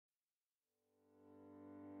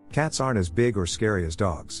Cats aren't as big or scary as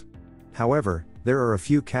dogs. However, there are a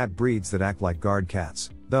few cat breeds that act like guard cats,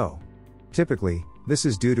 though. Typically, this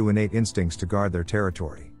is due to innate instincts to guard their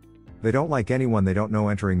territory. They don't like anyone they don't know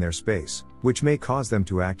entering their space, which may cause them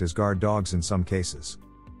to act as guard dogs in some cases.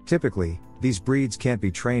 Typically, these breeds can't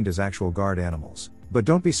be trained as actual guard animals, but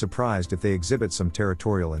don't be surprised if they exhibit some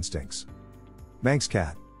territorial instincts. Manx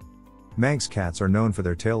cat. Manx cats are known for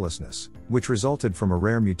their taillessness, which resulted from a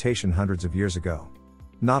rare mutation hundreds of years ago.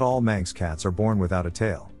 Not all Manx cats are born without a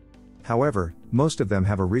tail. However, most of them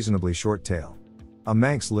have a reasonably short tail. A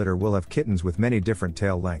Manx litter will have kittens with many different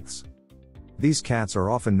tail lengths. These cats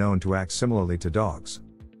are often known to act similarly to dogs.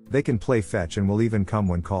 They can play fetch and will even come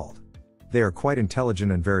when called. They are quite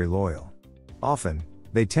intelligent and very loyal. Often,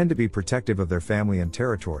 they tend to be protective of their family and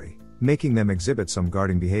territory, making them exhibit some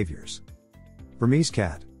guarding behaviors. Burmese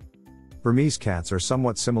cat. Burmese cats are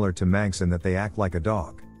somewhat similar to Manx in that they act like a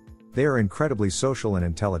dog. They are incredibly social and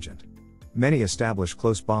intelligent. Many establish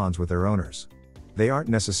close bonds with their owners. They aren't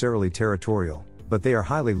necessarily territorial, but they are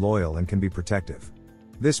highly loyal and can be protective.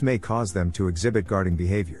 This may cause them to exhibit guarding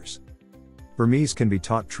behaviors. Burmese can be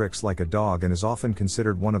taught tricks like a dog and is often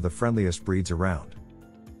considered one of the friendliest breeds around.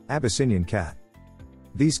 Abyssinian cat.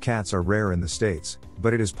 These cats are rare in the States,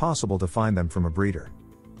 but it is possible to find them from a breeder.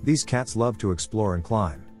 These cats love to explore and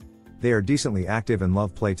climb. They are decently active and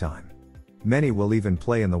love playtime. Many will even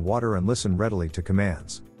play in the water and listen readily to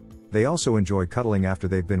commands. They also enjoy cuddling after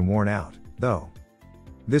they've been worn out, though.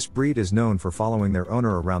 This breed is known for following their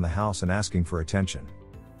owner around the house and asking for attention.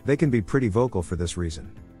 They can be pretty vocal for this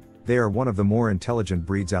reason. They are one of the more intelligent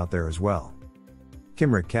breeds out there as well.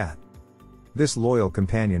 Cymric cat. This loyal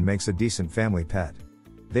companion makes a decent family pet.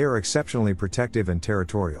 They are exceptionally protective and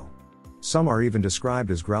territorial. Some are even described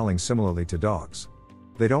as growling similarly to dogs.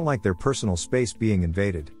 They don't like their personal space being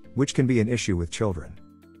invaded, which can be an issue with children.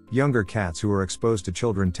 Younger cats who are exposed to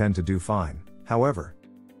children tend to do fine, however.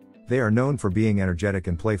 They are known for being energetic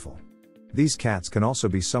and playful. These cats can also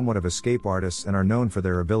be somewhat of escape artists and are known for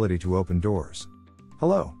their ability to open doors.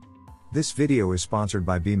 Hello. This video is sponsored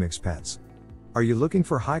by BMix Pets. Are you looking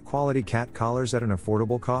for high-quality cat collars at an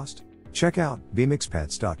affordable cost? Check out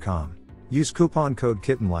bmixpets.com. Use coupon code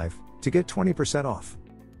KittenLife to get 20% off.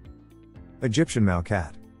 Egyptian Mau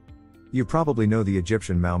cat. You probably know the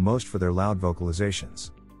Egyptian Mau most for their loud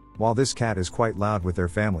vocalizations. While this cat is quite loud with their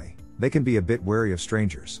family, they can be a bit wary of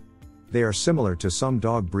strangers. They are similar to some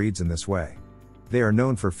dog breeds in this way. They are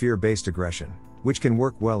known for fear-based aggression, which can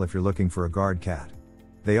work well if you're looking for a guard cat.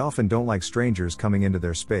 They often don't like strangers coming into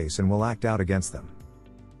their space and will act out against them.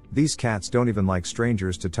 These cats don't even like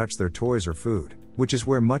strangers to touch their toys or food, which is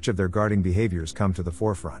where much of their guarding behaviors come to the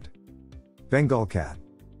forefront. Bengal cat.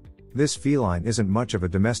 This feline isn't much of a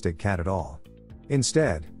domestic cat at all.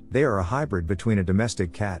 Instead, they are a hybrid between a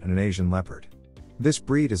domestic cat and an Asian leopard. This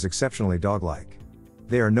breed is exceptionally dog-like.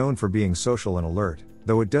 They are known for being social and alert,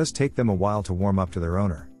 though it does take them a while to warm up to their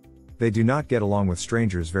owner. They do not get along with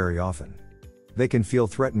strangers very often. They can feel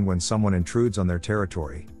threatened when someone intrudes on their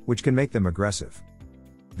territory, which can make them aggressive.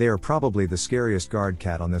 They are probably the scariest guard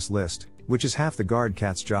cat on this list, which is half the guard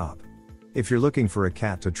cat's job. If you're looking for a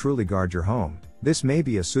cat to truly guard your home, this may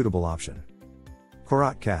be a suitable option.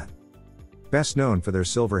 Korat cat. Best known for their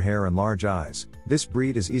silver hair and large eyes, this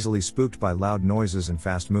breed is easily spooked by loud noises and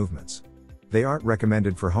fast movements. They aren't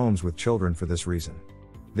recommended for homes with children for this reason.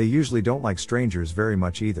 They usually don't like strangers very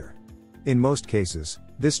much either. In most cases,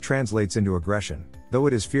 this translates into aggression, though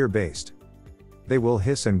it is fear-based. They will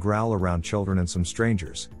hiss and growl around children and some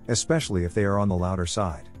strangers, especially if they are on the louder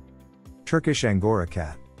side. Turkish Angora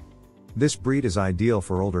cat. This breed is ideal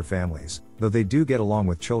for older families, though they do get along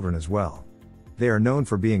with children as well. They are known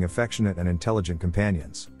for being affectionate and intelligent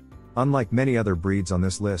companions. Unlike many other breeds on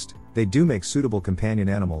this list, they do make suitable companion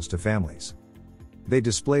animals to families. They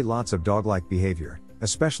display lots of dog-like behavior,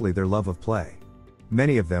 especially their love of play.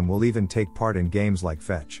 Many of them will even take part in games like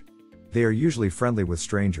fetch. They are usually friendly with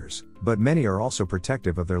strangers, but many are also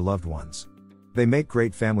protective of their loved ones. They make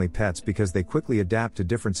great family pets because they quickly adapt to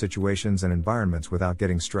different situations and environments without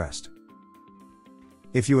getting stressed.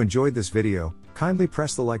 If you enjoyed this video, kindly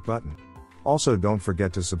press the like button. Also, don't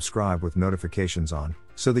forget to subscribe with notifications on,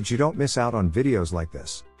 so that you don't miss out on videos like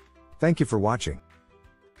this. Thank you for watching.